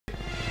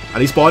Are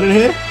they spawning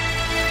here?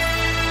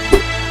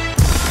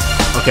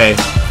 Okay.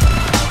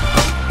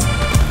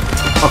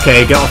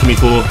 Okay, get off of me,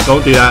 fool.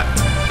 Don't do that.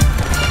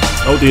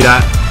 Don't do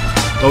that.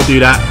 Don't do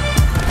that.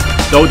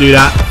 Don't do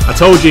that. I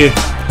told you.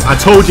 I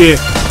told you.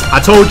 I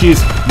told you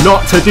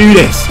not to do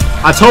this.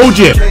 I told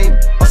you.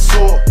 I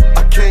saw,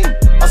 I came,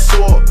 I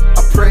saw,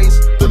 I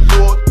praised the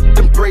Lord,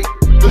 then break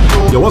the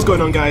law. Yo, what's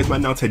going on, guys,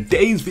 man? Now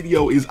today's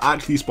video is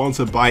actually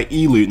sponsored by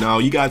eLoot. Now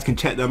you guys can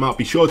check them out,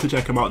 be sure to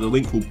check them out. The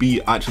link will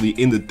be actually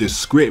in the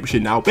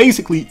description. Now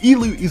basically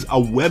eLoot is a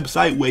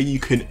website where you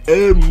can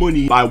earn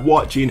money by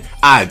watching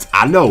ads.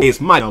 I know it's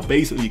mad. Now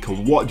basically you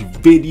can watch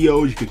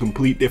videos, you can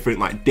complete different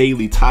like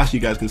daily tasks. You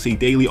guys can see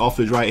daily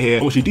offers right here.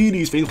 And once you do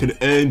these things, you can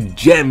earn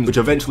gems, which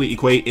eventually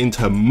equate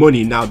into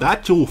money. Now the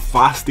actual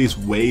fastest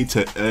way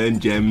to earn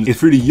gems is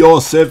through the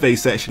your survey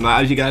section.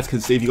 Like, as you guys can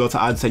see, if you go to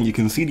AdSense, you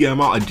can see the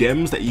amount of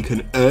gems that you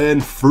can earn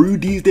through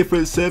these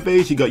different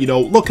surveys. You got, you know,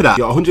 look at that,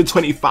 you got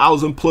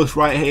 120,000 plus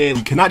right here.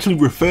 You can actually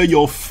refer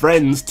your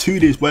friends to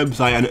this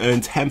website and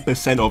earn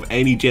 10% of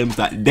any gems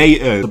that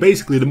they earn. So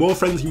basically, the more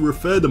friends you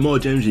refer, the more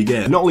gems you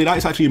get. Not only that,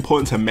 it's actually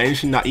important to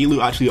mention that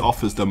eLoot actually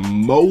offers the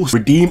most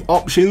redeem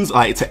options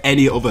like to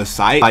any other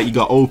site. Like, you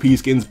got OP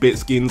skins, Bit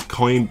skins,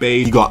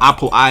 Coinbase, you got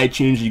Apple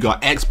iTunes, you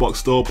got Xbox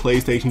Store,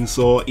 PlayStation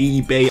Store,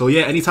 eBay. So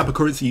yeah, any type of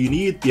currency you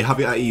need, you have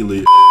it at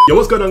eLoot. Yo,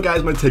 what's going on,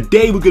 guys, man?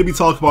 Today we're going to be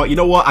talking about, you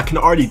know what, I can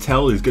already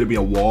tell there's going to be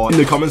a war in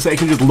the comment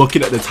section just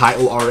looking at the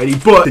title already.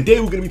 But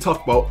today we're going to be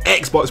talking about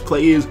Xbox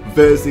players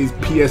versus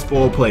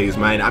PS4 players,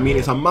 man. I mean,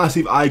 it's a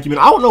massive argument.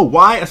 I don't know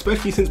why,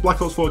 especially since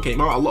Black Ops 4 came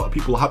out. A lot of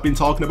people have been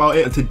talking about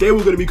it, and today we're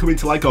going to be coming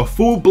to like a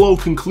full-blown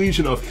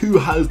conclusion of who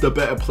has the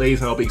better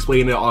players, and I'll be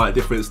explaining it all that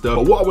different stuff.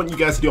 But what I want you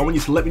guys to do, I want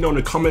you to let me know in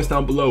the comments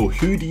down below,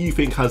 who do you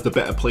think has the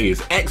better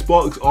players,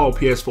 Xbox or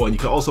PS4? And you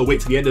can also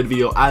wait to the end of the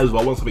video as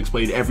well once I've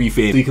explained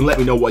everything, so you can let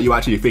me know what you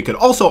actually think. And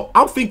also,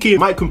 I'm thinking I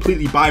might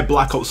completely buy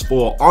Black Ops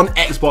 4 on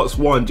Xbox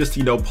One just to,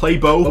 you know, play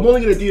both. I'm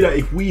only going to do that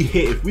if we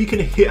can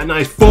hit a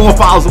nice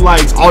 4,000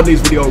 likes on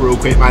this video real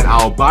quick, man.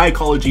 I'll buy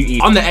Call of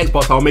Duty on the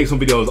Xbox. I'll make some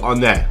videos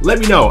on there. Let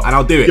me know and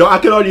I'll do it. Yo, I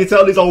can already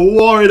tell there's a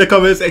war in the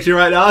comment section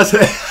right now.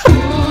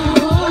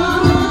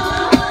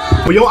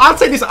 But yo, I'd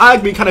say this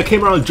argument kind of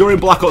came around during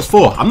Black Ops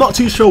 4. I'm not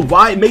too sure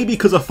why. Maybe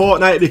because of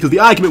Fortnite, because the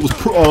argument was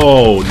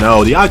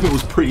the argument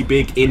was pretty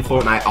big in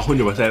Fortnite,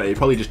 100%. It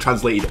probably just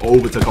translated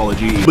over to Call of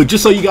Duty. But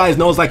just so you guys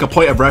know, as like a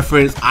point of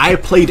reference, I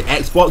played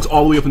Xbox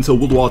all the way up until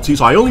World War II,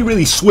 so I only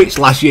really switched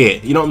last year.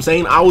 You know what I'm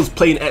saying? I was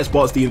playing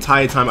Xbox the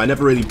entire time. I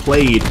never really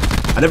played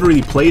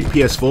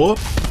PS4.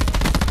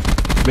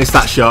 Missed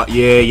that shot.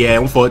 Yeah,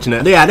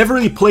 unfortunate. Yeah, I never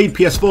really played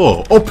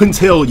PS4 up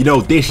until, you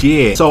know, this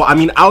year. So I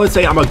mean, I would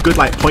say I'm a good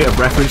like point of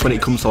reference when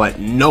it comes to like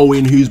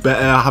knowing who's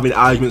better, having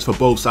arguments for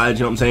both sides,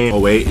 you know what I'm saying? Oh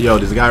wait, yo,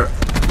 there's a guy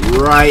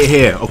right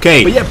here.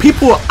 Okay, but yeah,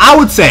 people, I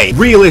would say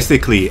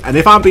realistically, and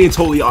if I'm being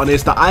totally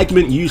honest, the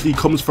argument usually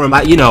comes from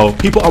like, you know,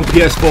 people on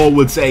PS4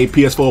 would say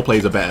PS4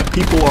 players are better,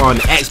 people on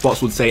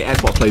Xbox would say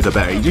Xbox players are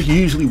better. It just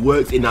usually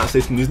works in that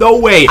system. There's no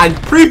way, and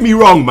prove me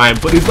wrong, man,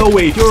 but there's no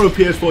way if you're on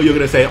PS4 you're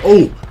gonna say,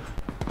 oh,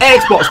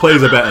 Xbox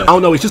players are better. I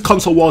don't know, it's just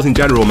console wars in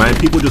general, man.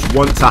 People just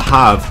want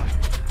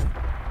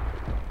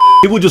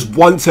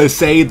to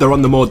say they're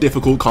on the more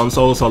difficult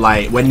console. So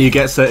like when you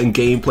get certain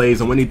gameplays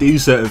and when you do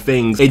certain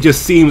things, it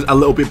just seems a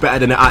little bit better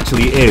than it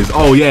actually is.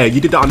 Oh yeah, you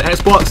did that on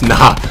Xbox?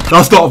 Nah,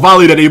 that's not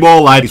valid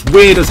anymore. Like, it's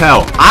weird as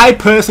hell. I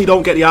personally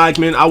don't get the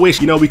argument. I wish,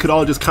 you know, we could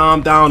all just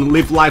calm down,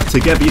 live life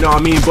together, you know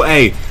what I mean? But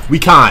hey, we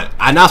can't,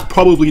 and that's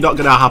probably not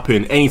gonna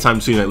happen anytime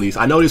soon, at least.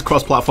 I know there's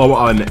cross-platform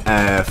on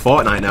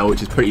Fortnite now,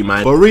 which is pretty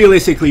mad, but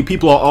realistically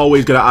people are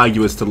always gonna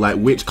argue as to like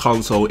which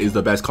console is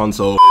the best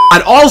console.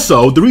 And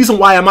also, the reason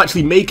why I'm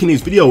actually making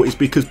this video is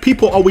because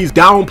people always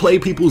downplay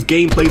people's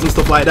gameplays and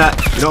stuff like that.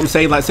 You know what I'm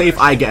saying? Like, say if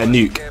I get a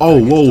nuke,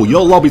 oh whoa,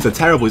 your lobbies are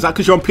terrible. Is that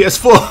because you're on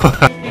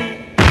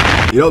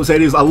PS4? You know what I'm saying?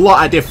 There's a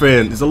lot of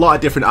different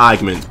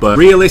arguments, but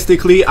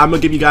realistically, I'm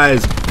gonna give you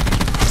guys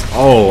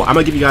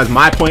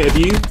my point of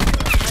view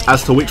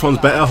as to which one's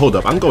better. Hold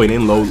up, I'm going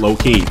in low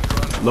key.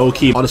 Oh,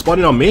 they're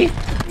spawning on me?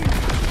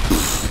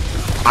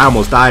 I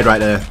almost died right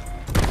there.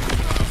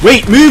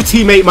 Wait, move,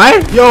 teammate,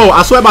 man. Yo,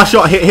 I swear my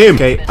shot hit him.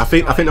 Okay, I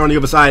think they're on the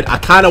other side. I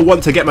kind of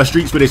want to get my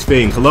streaks with this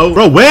thing. Hello?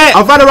 Bro, where?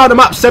 I've ran around the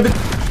map 7.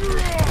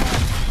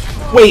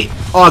 Wait.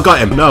 Oh, I got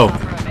him. No.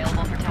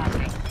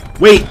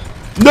 Wait.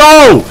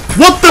 No!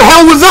 What the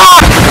hell was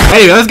that?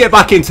 Anyway, let's get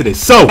back into this.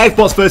 So,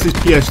 Xbox versus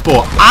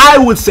PS4. I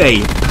would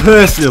say,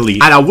 personally,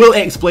 and I will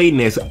explain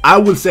this, I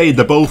would say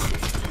they're both...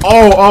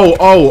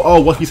 Oh,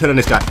 what have you said on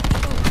this guy?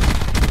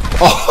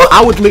 Oh,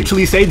 I would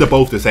literally say they're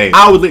both the same.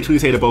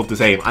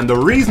 And the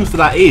reason for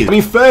that is, I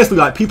mean, firstly,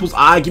 like, people's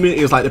argument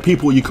is like the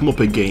people you come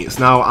up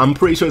against. Now, I'm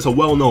pretty sure it's a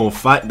well-known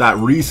fact that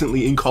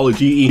recently in Call of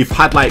Duty, you've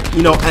had like,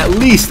 you know, at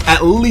least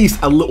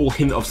a little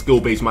hint of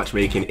skill-based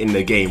matchmaking in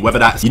the game. Whether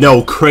that's, you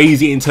know,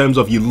 crazy in terms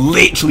of you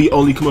literally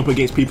only come up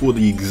against people with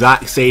the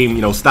exact same,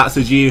 you know, stats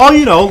as you, or,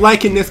 you know,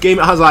 like in this game,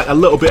 it has like a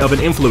little bit of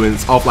an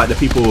influence of like the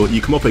people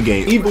you come up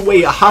against. Either way,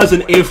 it has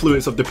an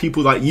influence of the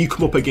people that you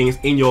come up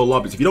against in your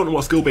lobbies. If you don't know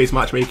what skill-based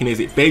matchmaking is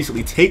it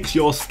basically takes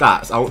your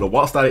stats. I don't know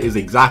what stat it is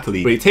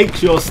exactly, but it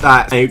takes your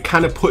stats and it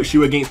kind of puts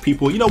you against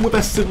people, you know, with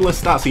a similar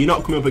stat, so you're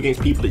not coming up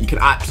against people that you can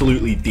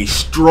absolutely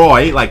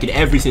destroy, like in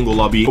every single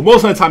lobby. But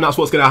most of the time, that's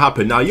what's going to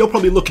happen. Now, you're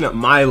probably looking at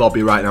my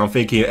lobby right now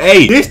thinking,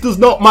 hey, this does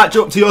not match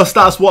up to your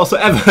stats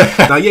whatsoever.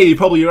 Now, yeah, you're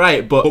probably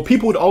right, but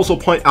people would also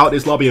point out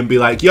this lobby and be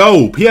like,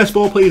 yo,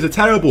 PS4 players are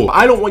terrible.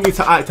 I don't want you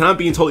to act, and I'm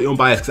being totally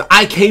unbiased because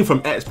I came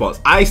from Xbox.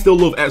 I still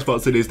love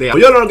Xbox to this day. But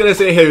you're not going to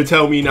sit here and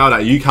tell me now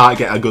that you can't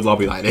get a good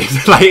lobby like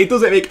this. Like, it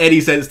doesn't make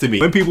any sense to me.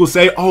 When people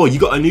say, oh, you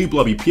got a noob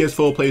lobby,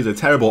 PS4 players are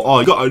terrible. Oh,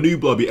 you got a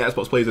noob lobby,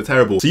 Xbox players are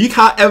terrible. So you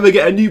can't ever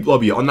get a noob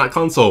lobby on that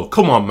console.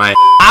 Come on, man.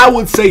 I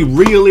would say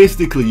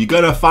realistically, you're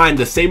going to find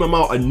the same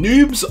amount of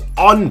noobs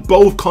on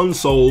both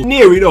consoles,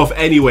 near enough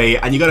anyway,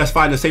 and you're going to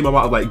find the same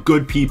amount of like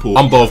good people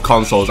on both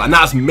consoles. And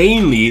that's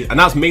mainly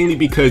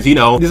because, you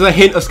know, there's a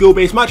hint of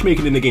skill-based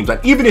matchmaking in the games.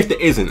 Like, even if there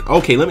isn't,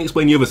 okay, let me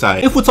explain the other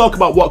side. If we talk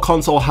about what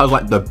console has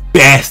like the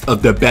best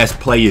of the best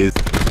players,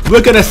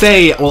 we're gonna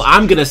say, well,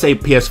 I'm gonna say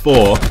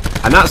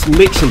PS4, and that's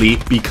literally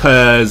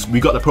because we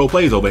got the pro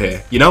players over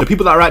here, you know? The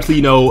people that are actually,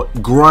 you know,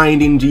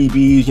 grinding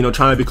GBs, you know,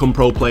 trying to become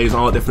pro players and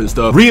all that different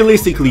stuff.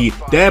 Realistically,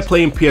 they're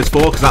playing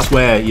PS4 because that's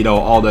where, you know,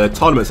 all the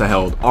tournaments are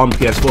held on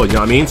PS4, you know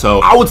what I mean? So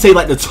I would say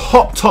like the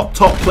top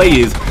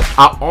players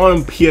are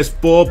on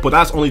PS4, but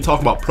that's only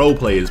talking about pro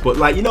players. But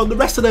like, you know, the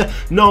rest of the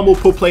normal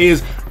pro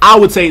players, I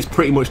would say it's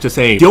pretty much the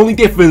same. The only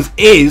difference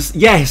is,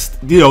 yes,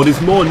 you know,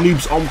 there's more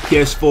noobs on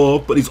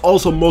PS4, but there's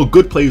also more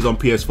good players on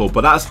PS4,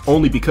 but that's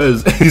only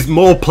because there's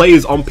more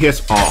players on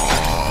PS4.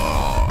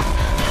 Oh,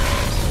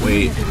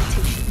 wait.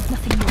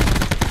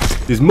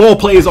 There's more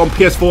players on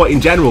PS4 in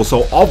general,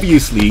 so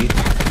obviously,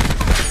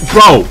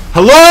 bro,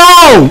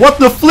 hello, what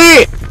the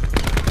flip?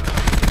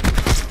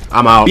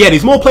 I'm out. Yeah,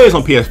 there's more players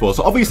on PS4,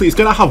 so obviously it's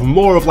gonna have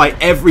more of like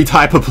every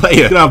type of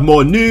player. It's gonna have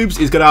more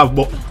noobs, it's gonna have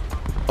more.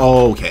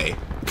 Okay,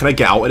 can I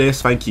get out of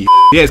this? Thank you.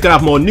 Yeah, it's gonna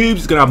have more noobs,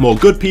 it's gonna have more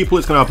good people,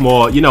 it's gonna have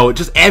more, you know,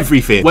 just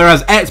everything.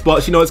 Whereas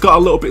Xbox, you know, it's got a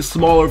little bit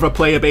smaller of a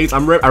player base. I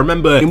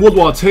remember in World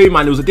War II,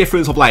 man, there was a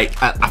difference of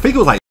like, I think it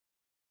was like,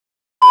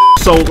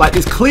 so like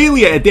there's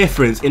clearly a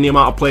difference in the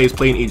amount of players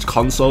playing each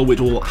console,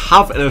 which will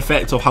have an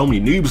effect of how many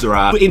noobs there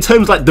are. But in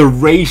terms of like the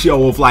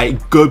ratio of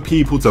like good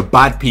people to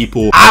bad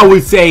people, I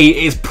would say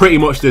it's pretty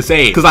much the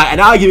same. Because like,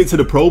 and I'll give it to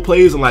the pro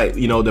players and like,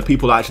 you know, the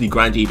people that actually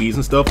grind GBs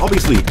and stuff.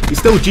 Obviously, there's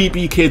still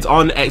GB kids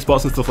on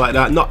Xbox and stuff like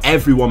that. Not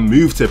everyone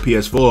moved to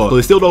PS4. So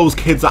there's still those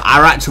kids that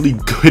are actually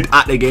good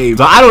at the game.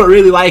 So I don't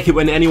really like it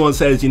when anyone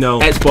says, you know,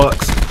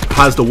 Xbox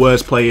has the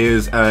worst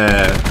players,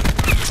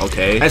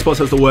 okay, Xbox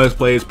has the worst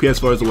players,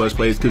 PS4 has the worst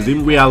players, because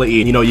in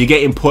reality, you know, you're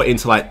getting put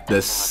into like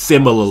the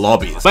similar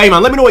lobbies. But hey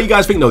man, let me know what you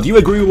guys think though. Do you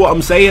agree with what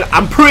I'm saying?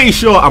 I'm pretty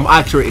sure I'm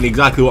accurate in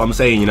exactly what I'm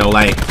saying, you know,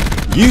 like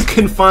you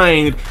can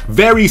find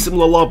very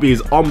similar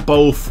lobbies on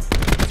both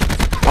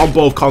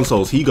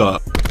consoles. He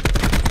got,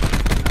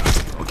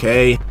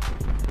 okay.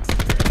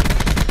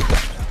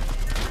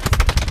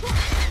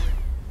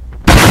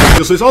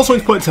 So it's also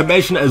important to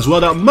mention as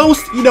well that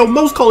most, you know,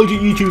 most Call of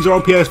Duty YouTubers are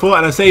on PS4,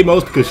 and I say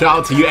most because shout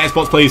out to you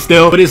Xbox players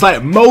still, but it's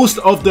like most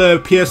of the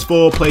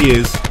PS4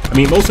 players, I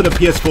mean most of the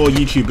PS4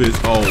 YouTubers,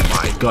 oh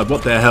my god,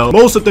 what the hell,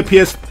 most of the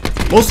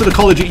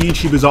Call of Duty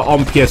YouTubers are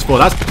on PS4.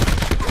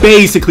 That's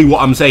basically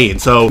what I'm saying.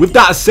 So with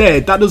that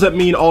said, that doesn't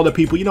mean all the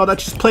people, you know, that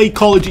just play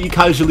Call of Duty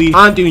casually,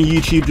 aren't doing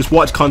YouTube, just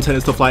watch content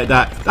and stuff like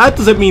that, that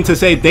doesn't mean to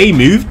say they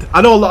moved.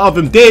 I know a lot of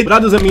them did, but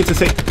that doesn't mean to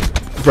say,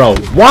 bro,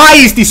 why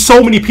is there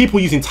so many people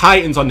using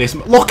Titans on this?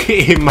 Look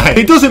at him, man.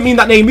 It doesn't mean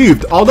that they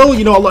moved. Although,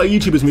 you know, a lot of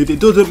YouTubers moved,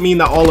 it doesn't mean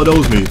that all of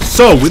those moved.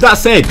 So, with that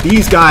said,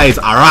 these guys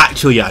are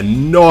actually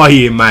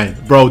annoying,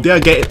 man. Bro, they're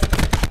getting...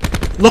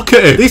 Look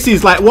at it. This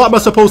is like, what am I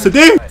supposed to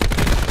do?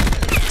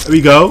 There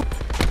we go.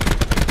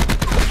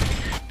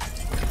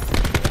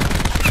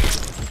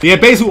 Yeah,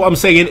 basically what I'm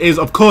saying is,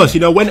 of course, you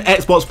know, when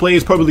Xbox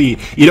players probably,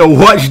 you know,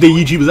 watch the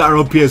YouTubers that are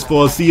on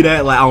PS4, see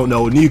that, like, I don't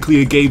know,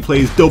 nuclear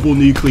gameplays, double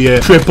nuclear,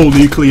 triple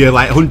nuclear,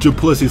 like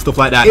 100+ and stuff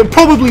like that, it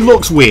probably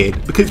looks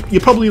weird, because you're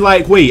probably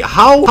like, wait,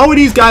 how are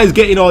these guys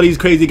getting all these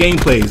crazy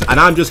gameplays, and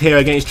I'm just here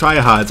against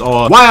tryhards,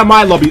 or why am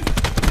I lobby...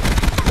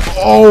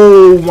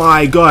 Oh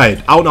my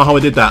god, I don't know how I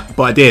did that,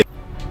 but I did.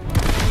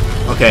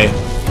 Okay.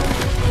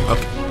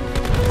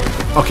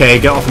 Okay,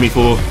 get off me,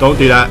 fool. Don't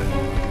do that.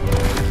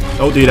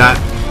 Don't do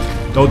that.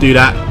 Don't do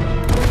that.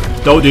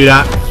 Don't do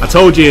that. I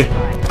told you.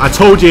 I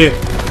told you.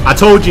 I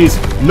told you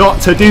not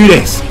to do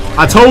this.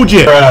 I told you.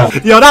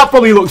 Yo, that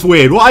probably looks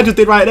weird. What I just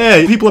did right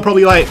there. People are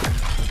probably like,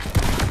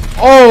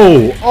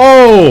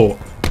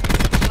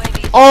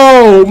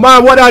 oh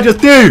man, what did I just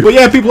do? But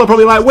yeah, people are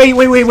probably like, wait,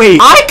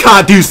 I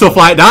can't do stuff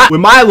like that with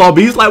my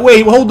lobbies. Like,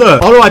 wait, hold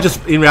up. Although I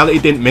just in reality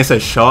didn't miss a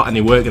shot and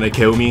they weren't gonna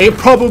kill me, it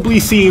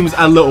probably seems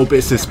a little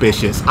bit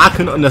suspicious. I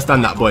can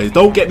understand that, boys,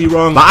 don't get me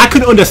wrong, but I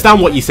can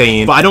understand what you're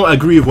saying, but I don't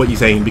agree with what you're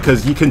saying,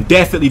 because you can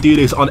definitely do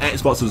this on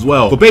Xbox as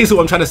well. But basically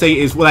what I'm trying to say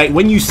is, like,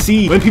 when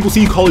people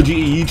see Call of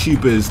Duty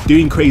YouTubers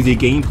doing crazy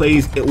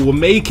gameplays, it will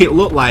make it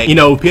look like, you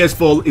know,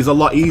 PS4 is a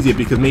lot easier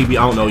because maybe,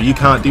 I don't know, you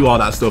can't do all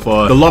that stuff,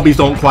 or the lobbies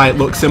don't quite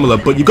look similar.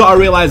 hard. But you gotta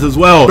realize as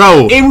well,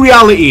 bro, in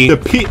reality, the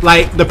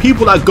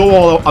people that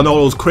go on all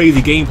those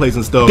crazy gameplays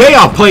and stuff, they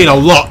are playing a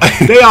lot.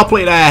 They are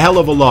playing a hell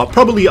of a lot,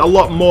 probably a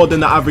lot more than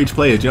the average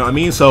player. Do you know what I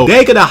mean? So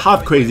they're gonna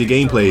have crazy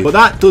gameplay, but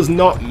that does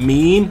not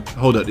mean,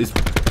 hold up, this,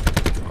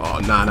 oh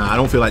nah, I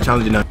don't feel like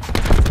challenging that.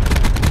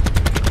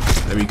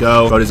 There we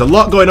go. Bro, there's a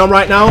lot going on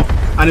right now,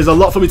 and there's a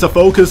lot for me to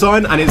focus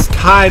on, and it's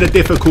kind of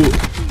difficult.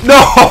 No!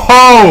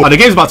 Oh, the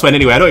game's about to end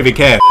anyway, I don't even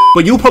care.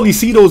 But you'll probably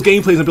see those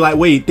gameplays and be like,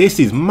 wait, this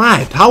is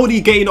mad. How are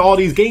you getting all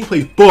these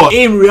gameplays? But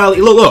in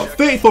reality, look,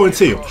 34 and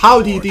 2. How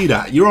do you do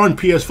that? You're on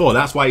PS4,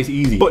 that's why it's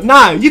easy. But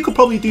now, you could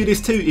probably do this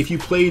too if you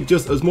played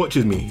just as much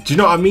as me. Do you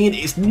know what I mean?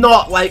 It's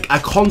not like a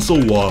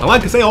console war. And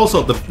like I say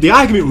also, the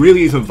argument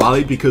really isn't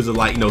valid because of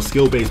like, you know,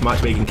 skill-based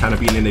matchmaking kind of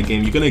being in the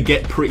game. You're gonna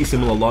get pretty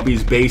similar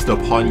lobbies based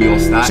upon your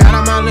stats. Shout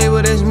out my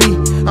label, that's me.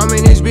 I'm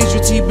in this bitch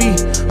with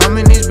TB. I'm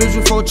in this bitch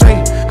with 4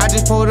 Trey.